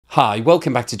Hi,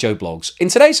 welcome back to Joe Blogs. In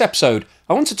today's episode,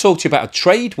 I want to talk to you about a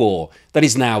trade war that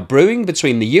is now brewing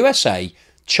between the USA,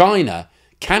 China,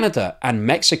 Canada and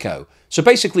Mexico. So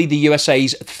basically the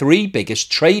USA's three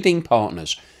biggest trading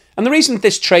partners. And the reason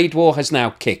this trade war has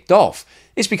now kicked off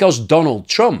is because Donald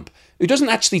Trump, who doesn't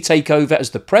actually take over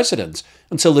as the president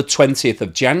until the 20th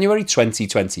of January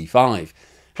 2025,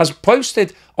 has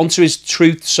posted onto his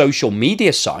Truth social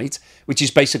media site, which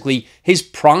is basically his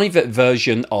private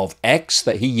version of X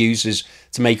that he uses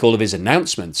to make all of his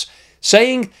announcements,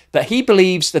 saying that he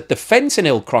believes that the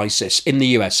fentanyl crisis in the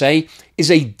USA is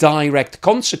a direct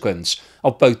consequence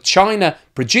of both China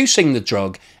producing the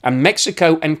drug and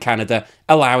Mexico and Canada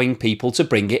allowing people to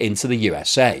bring it into the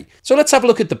USA. So let's have a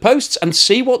look at the posts and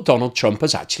see what Donald Trump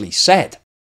has actually said.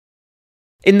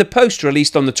 In the post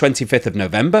released on the 25th of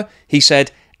November, he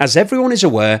said, "As everyone is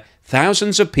aware,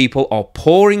 thousands of people are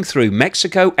pouring through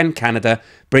Mexico and Canada,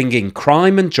 bringing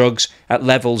crime and drugs at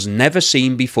levels never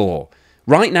seen before.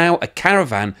 Right now, a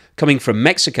caravan coming from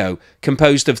Mexico,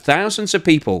 composed of thousands of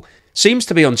people, seems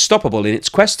to be unstoppable in its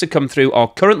quest to come through our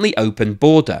currently open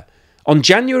border. On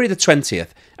January the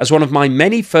 20th, as one of my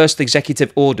many first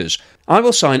executive orders, I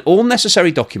will sign all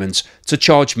necessary documents to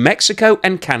charge Mexico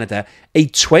and Canada a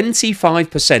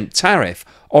 25% tariff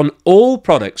on all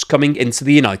products coming into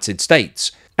the United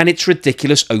States and its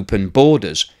ridiculous open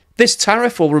borders. This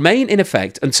tariff will remain in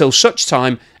effect until such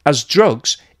time as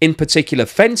drugs, in particular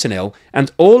fentanyl,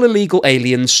 and all illegal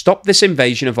aliens stop this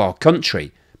invasion of our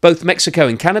country. Both Mexico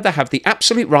and Canada have the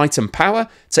absolute right and power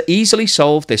to easily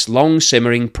solve this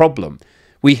long-simmering problem.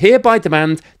 We hereby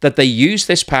demand that they use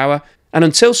this power, and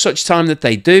until such time that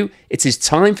they do, it is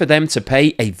time for them to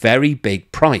pay a very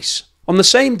big price." On the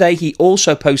same day, he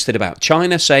also posted about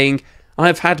China, saying, "I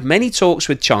have had many talks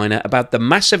with China about the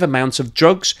massive amounts of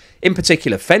drugs, in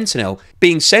particular fentanyl,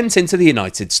 being sent into the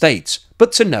United States,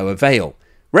 but to no avail.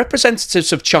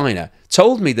 Representatives of China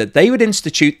told me that they would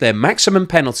institute their maximum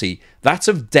penalty, that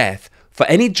of death, for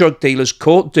any drug dealers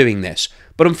caught doing this,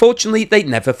 but unfortunately they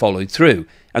never followed through,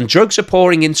 and drugs are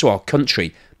pouring into our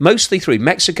country, mostly through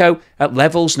Mexico, at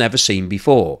levels never seen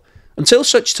before. Until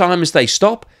such time as they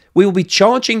stop, we will be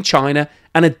charging China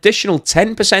an additional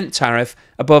 10% tariff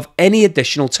above any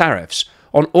additional tariffs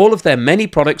on all of their many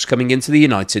products coming into the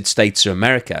United States of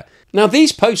America." Now,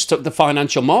 these posts took the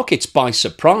financial markets by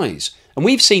surprise, and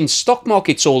we've seen stock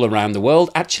markets all around the world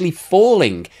actually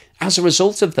falling as a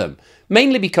result of them,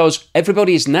 mainly because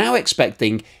everybody is now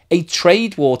expecting a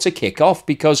trade war to kick off,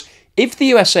 because if the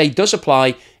USA does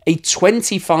apply a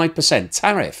 25%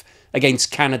 tariff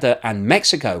against Canada and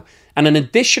Mexico, and an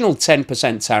additional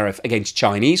 10% tariff against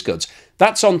Chinese goods,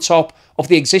 that's on top of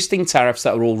the existing tariffs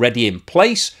that are already in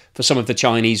place for some of the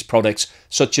Chinese products,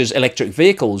 such as electric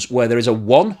vehicles, where there is a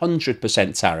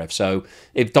 100% tariff. So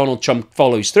if Donald Trump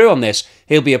follows through on this,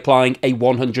 he'll be applying a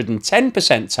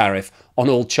 110% tariff on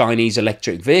all Chinese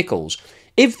electric vehicles.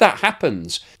 If that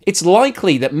happens, it's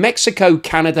likely that Mexico,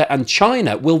 Canada and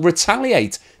China will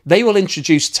retaliate. They will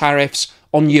introduce tariffs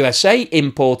on USA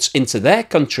imports into their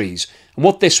countries. And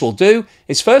what this will do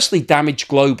is firstly damage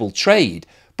global trade,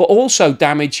 but also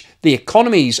damage the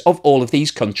economies of all of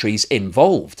these countries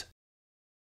involved.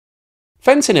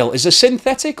 Fentanyl is a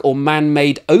synthetic or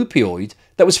man-made opioid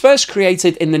that was first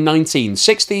created in the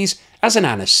 1960s as an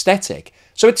anesthetic.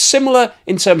 So it's similar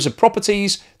in terms of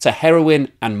properties to heroin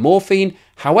and morphine.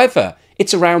 However,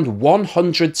 it's around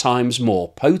 100 times more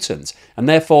potent and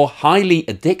therefore highly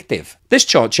addictive. This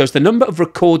chart shows the number of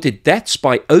recorded deaths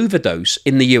by overdose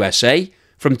in the USA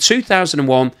from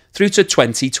 2001 through to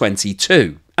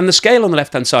 2022. And the scale on the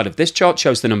left-hand side of this chart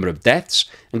shows the number of deaths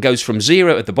and goes from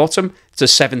 0 at the bottom to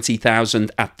 70,000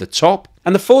 at the top.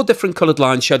 And the four different coloured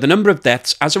lines show the number of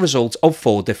deaths as a result of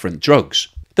four different drugs.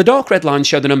 The dark red lines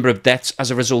show the number of deaths as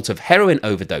a result of heroin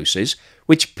overdoses,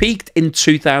 which peaked in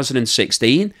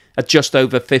 2016 at just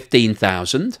over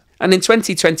 15,000, and in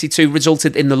 2022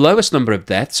 resulted in the lowest number of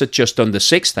deaths at just under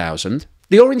 6,000.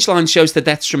 The orange line shows the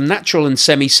deaths from natural and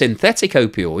semi-synthetic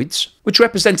opioids, which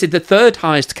represented the third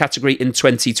highest category in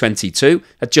 2022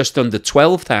 at just under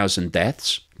 12,000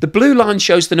 deaths. The blue line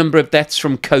shows the number of deaths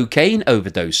from cocaine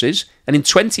overdoses, and in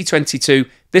 2022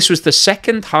 this was the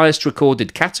second highest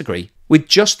recorded category, with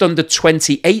just under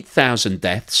 28,000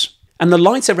 deaths. And the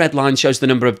lighter red line shows the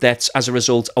number of deaths as a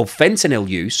result of fentanyl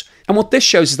use. And what this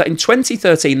shows is that in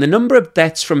 2013, the number of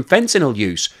deaths from fentanyl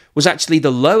use was actually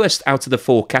the lowest out of the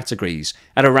four categories,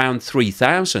 at around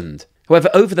 3,000. However,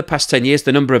 over the past 10 years,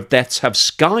 the number of deaths have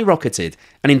skyrocketed,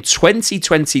 and in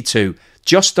 2022,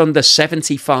 just under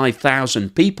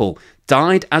 75,000 people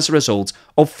died as a result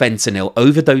of fentanyl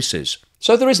overdoses.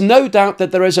 So there is no doubt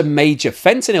that there is a major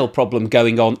fentanyl problem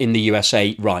going on in the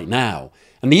USA right now.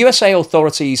 And the USA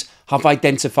authorities have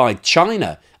identified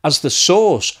China as the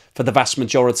source for the vast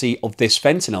majority of this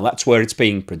fentanyl. That's where it's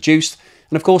being produced.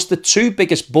 And of course, the two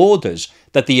biggest borders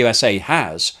that the USA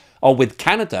has are with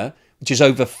Canada, which is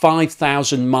over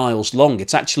 5,000 miles long.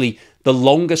 It's actually the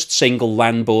longest single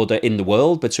land border in the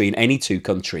world between any two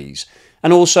countries.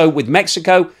 And also with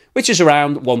Mexico, which is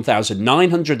around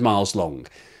 1,900 miles long.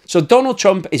 So Donald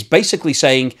Trump is basically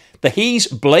saying that he's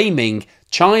blaming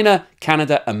China,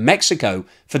 Canada and Mexico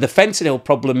for the fentanyl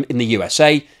problem in the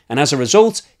USA, and as a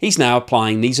result, he's now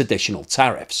applying these additional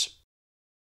tariffs.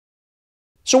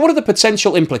 So what are the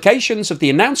potential implications of the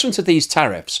announcement of these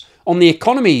tariffs on the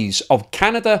economies of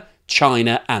Canada,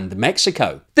 China and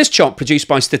Mexico? This chart produced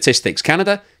by Statistics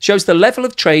Canada shows the level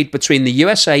of trade between the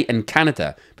USA and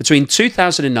Canada between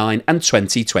 2009 and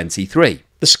 2023.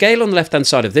 The scale on the left-hand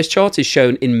side of this chart is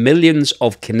shown in millions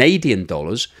of Canadian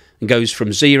dollars and goes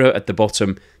from 0 at the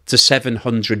bottom to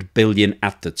 700 billion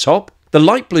at the top. The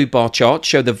light blue bar charts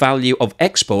show the value of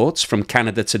exports from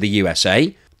Canada to the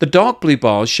USA. The dark blue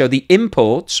bars show the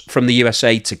imports from the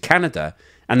USA to Canada,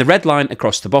 and the red line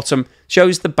across the bottom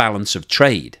shows the balance of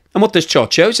trade. And what this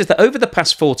chart shows is that over the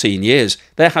past 14 years,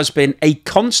 there has been a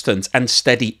constant and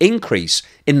steady increase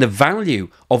in the value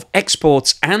of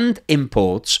exports and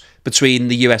imports between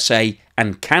the USA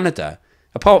and Canada,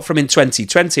 apart from in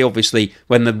 2020, obviously,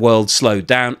 when the world slowed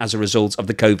down as a result of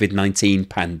the COVID-19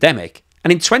 pandemic.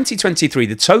 And in 2023,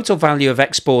 the total value of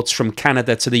exports from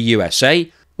Canada to the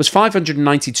USA was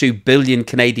 592 billion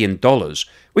Canadian dollars,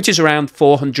 which is around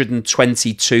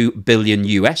 422 billion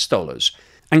US dollars.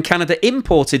 And Canada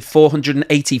imported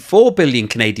 484 billion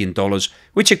Canadian dollars,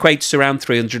 which equates to around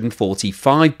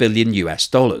 345 billion US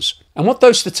dollars. And what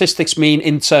those statistics mean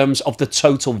in terms of the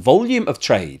total volume of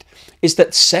trade is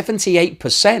that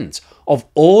 78% of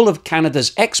all of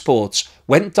Canada's exports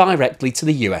went directly to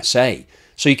the USA.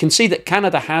 So you can see that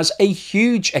Canada has a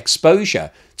huge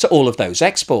exposure to all of those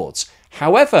exports.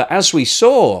 However, as we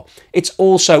saw, it's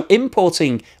also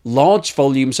importing large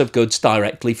volumes of goods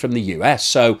directly from the US.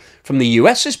 So from the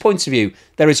US's point of view,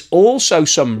 there is also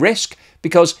some risk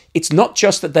because it's not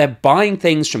just that they're buying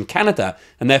things from Canada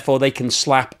and therefore they can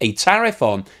slap a tariff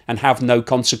on and have no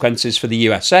consequences for the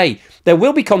USA. There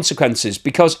will be consequences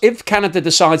because if Canada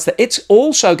decides that it's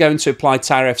also going to apply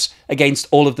tariffs against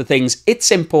all of the things it's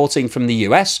importing from the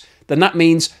US, then that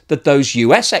means that those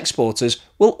US exporters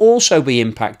will also be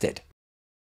impacted.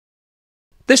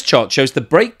 This chart shows the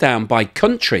breakdown by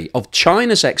country of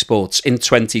China's exports in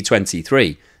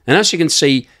 2023. And as you can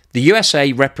see, the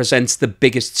USA represents the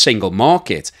biggest single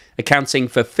market, accounting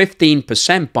for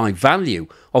 15% by value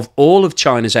of all of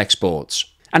China's exports.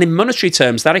 And in monetary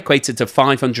terms, that equated to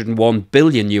 501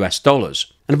 billion US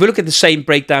dollars. And if we look at the same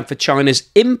breakdown for China's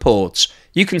imports,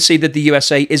 you can see that the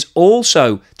USA is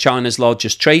also China's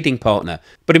largest trading partner.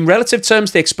 But in relative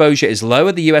terms, the exposure is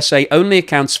lower. The USA only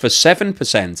accounts for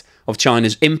 7% of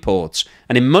China's imports.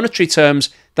 And in monetary terms,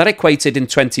 that equated in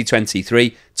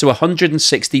 2023 to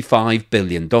 $165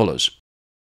 billion.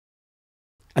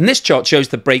 And this chart shows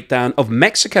the breakdown of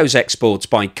Mexico's exports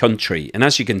by country. And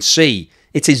as you can see,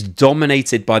 it is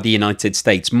dominated by the United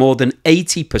States. More than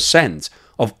 80%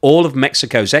 of all of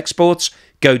Mexico's exports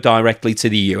go directly to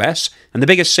the US, and the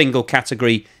biggest single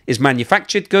category is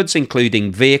manufactured goods,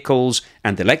 including vehicles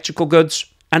and electrical goods.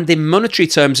 And in monetary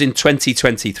terms in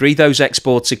 2023, those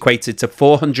exports equated to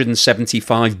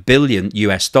 475 billion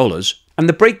US dollars. And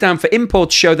the breakdown for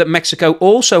imports show that Mexico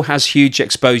also has huge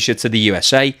exposure to the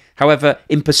USA. However,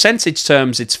 in percentage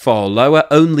terms, it's far lower,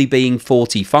 only being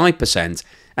 45%.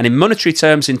 And in monetary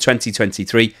terms in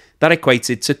 2023, that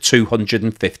equated to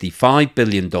 $255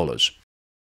 billion.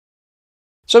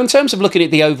 So in terms of looking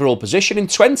at the overall position, in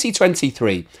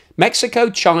 2023, Mexico,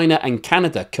 China and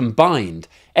Canada combined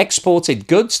exported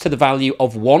goods to the value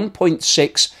of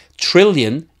 1.6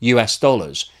 trillion US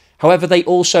dollars. However, they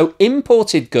also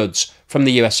imported goods from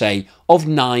the USA of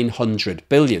 900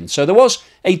 billion. So there was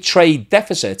a trade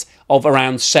deficit of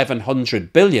around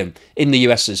 700 billion in the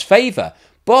US's favour,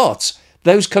 but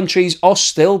those countries are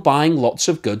still buying lots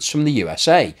of goods from the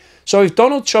USA. So if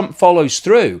Donald Trump follows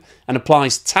through and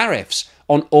applies tariffs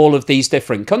on all of these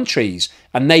different countries,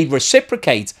 and they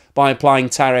reciprocate by applying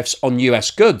tariffs on US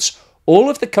goods, all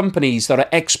of the companies that are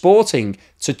exporting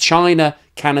to China,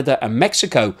 Canada and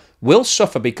Mexico will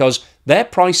suffer because their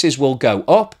prices will go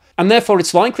up, and therefore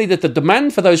it's likely that the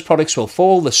demand for those products will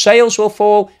fall, the sales will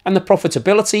fall, and the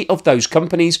profitability of those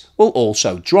companies will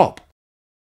also drop.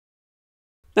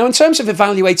 Now, in terms of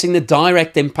evaluating the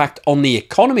direct impact on the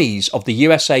economies of the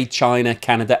USA, China,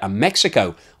 Canada and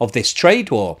Mexico of this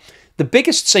trade war, the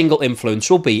biggest single influence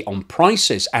will be on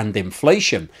prices and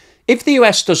inflation. if the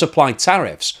US does apply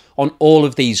tariffs on all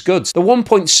of these goods, the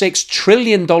 $1.6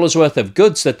 trillion worth of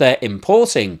goods that they're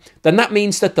importing, then that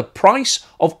means that the price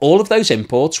of all of those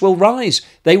imports will rise.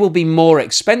 They will be more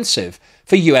expensive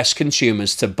for US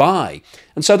consumers to buy.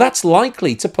 And so that's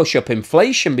likely to push up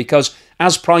inflation, because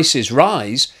as prices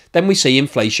rise, then we see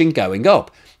inflation going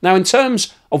up. Now, in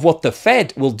terms of what the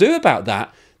Fed will do about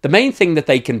that, the main thing that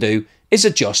they can do is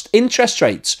adjust interest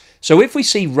rates. So if we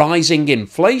see rising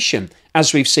inflation,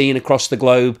 as we've seen across the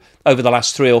globe over the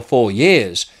last 3 or 4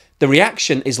 years, the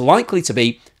reaction is likely to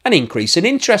be an increase in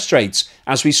interest rates,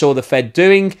 as we saw the Fed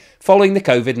doing following the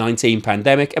COVID-19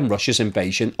 pandemic and Russia's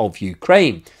invasion of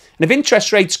Ukraine. And if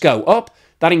interest rates go up,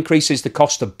 that increases the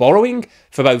cost of borrowing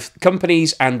for both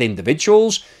companies and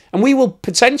individuals, and we will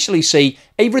potentially see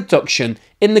a reduction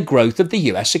in the growth of the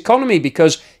US economy,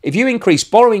 because if you increase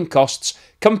borrowing costs,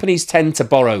 companies tend to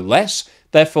borrow less,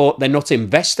 therefore they're not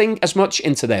investing as much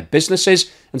into their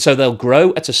businesses, and so they'll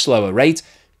grow at a slower rate.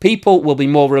 People will be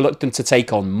more reluctant to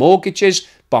take on mortgages,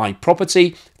 buy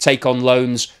property, take on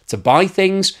loans to buy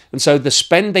things, and so the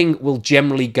spending will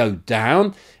generally go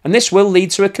down, and this will lead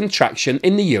to a contraction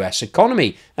in the US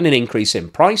economy and an increase in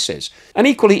prices. And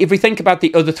equally, if we think about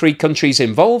the other 3 countries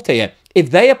involved here,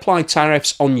 if they apply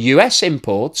tariffs on US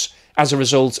imports as a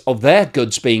result of their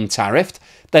goods being tariffed,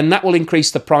 then that will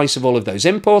increase the price of all of those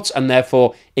imports and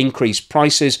therefore increase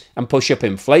prices and push up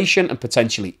inflation and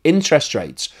potentially interest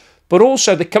rates. But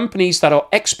also the companies that are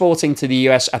exporting to the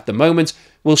US at the moment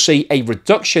will see a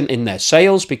reduction in their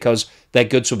sales, because their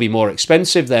goods will be more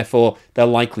expensive, therefore they're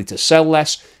likely to sell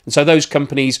less, and so those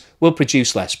companies will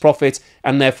produce less profit,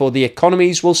 and therefore the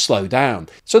economies will slow down.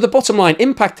 So the bottom line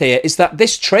impact here is that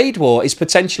this trade war is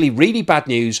potentially really bad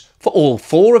news for all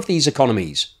 4 of these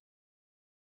economies.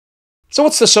 So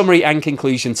what's the summary and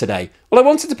conclusion today? Well, I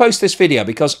wanted to post this video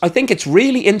because I think it's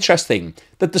really interesting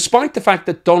that despite the fact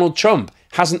that Donald Trump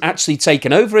hasn't actually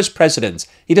taken over as president,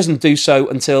 he doesn't do so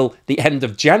until the end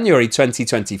of January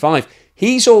 2025,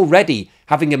 he's already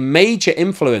having a major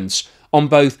influence on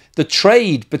both the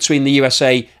trade between the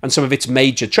USA and some of its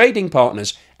major trading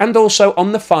partners, and also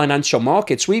on the financial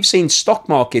markets. We've seen stock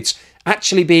markets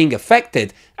actually being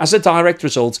affected as a direct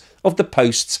result of the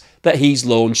posts that he's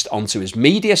launched onto his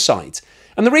media site.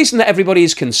 And the reason that everybody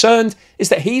is concerned is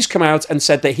that he's come out and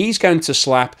said that he's going to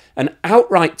slap an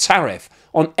outright tariff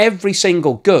on every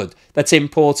single good that's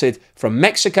imported from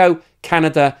Mexico,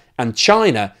 Canada, and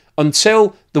China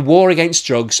until the war against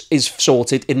drugs is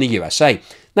sorted in the USA.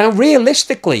 Now,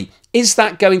 realistically, is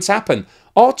that going to happen?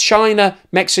 Are China,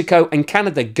 Mexico, and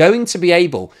Canada going to be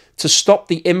able to stop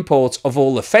the import of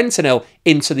all the fentanyl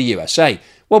into the USA?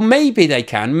 Well, maybe they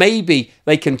can. Maybe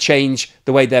they can change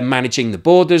the way they're managing the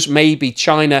borders. Maybe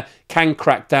China can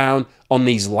crack down on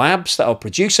these labs that are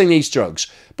producing these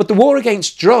drugs. But the war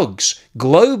against drugs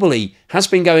globally has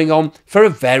been going on for a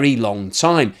very long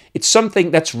time. It's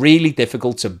something that's really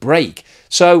difficult to break.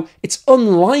 So it's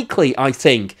unlikely, I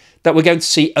think, that we're going to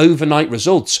see overnight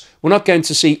results. We're not going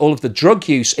to see all of the drug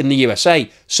use in the USA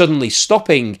suddenly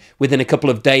stopping within a couple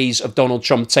of days of Donald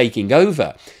Trump taking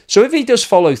over. So if he does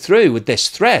follow through with this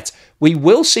threat, we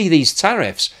will see these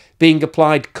tariffs being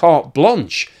applied carte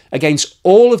blanche against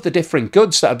all of the different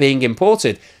goods that are being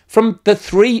imported from the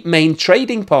 3 main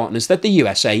trading partners that the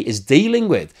USA is dealing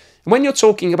with. And when you're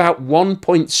talking about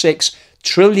 $1.6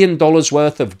 trillion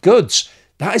worth of goods,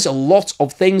 that is a lot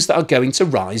of things that are going to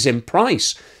rise in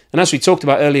price. And as we talked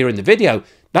about earlier in the video,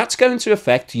 that's going to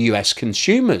affect US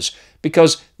consumers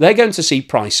because they're going to see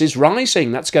prices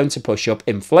rising. That's going to push up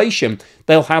inflation.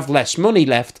 They'll have less money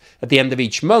left at the end of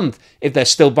each month if they're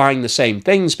still buying the same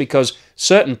things, because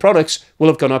certain products will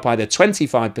have gone up either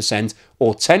 25%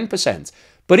 or 10%.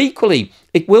 But equally,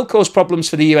 it will cause problems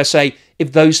for the USA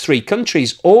if those 3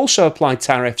 countries also apply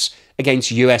tariffs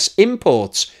against US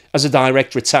imports as a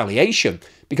direct retaliation,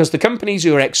 because the companies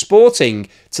who are exporting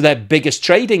to their biggest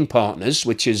trading partners,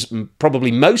 which is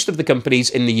probably most of the companies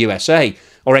in the USA,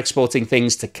 are exporting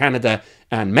things to Canada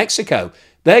and Mexico,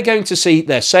 they're going to see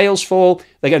their sales fall,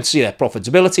 they're going to see their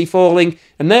profitability falling,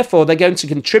 and therefore they're going to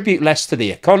contribute less to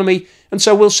the economy, and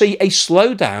so we'll see a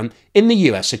slowdown in the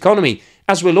US economy,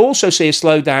 as we'll also see a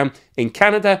slowdown in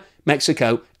Canada,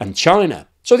 Mexico, and China.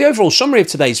 So the overall summary of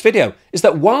today's video is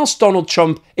that whilst Donald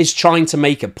Trump is trying to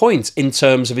make a point in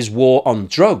terms of his war on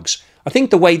drugs, I think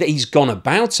the way that he's gone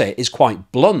about it is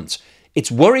quite blunt.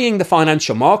 It's worrying the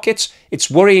financial markets,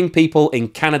 it's worrying people in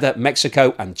Canada,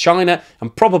 Mexico, and China,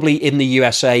 and probably in the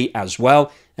USA as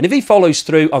well. And if he follows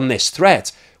through on this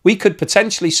threat, we could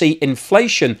potentially see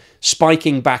inflation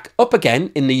spiking back up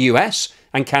again in the US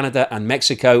and Canada and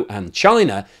Mexico and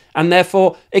China, and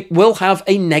therefore it will have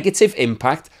a negative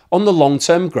impact on the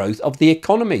long-term growth of the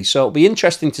economy. So it'll be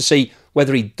interesting to see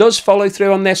whether he does follow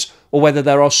through on this or whether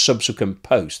there are subsequent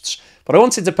posts. But I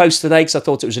wanted to post today because I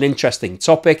thought it was an interesting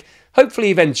topic. Hopefully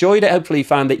you've enjoyed it. Hopefully you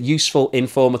found it useful,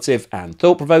 informative and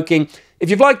thought-provoking. If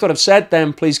you've liked what I've said,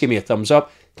 then please give me a thumbs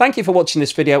up. Thank you for watching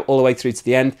this video all the way through to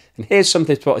the end. And here's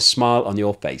something to put a smile on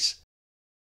your face.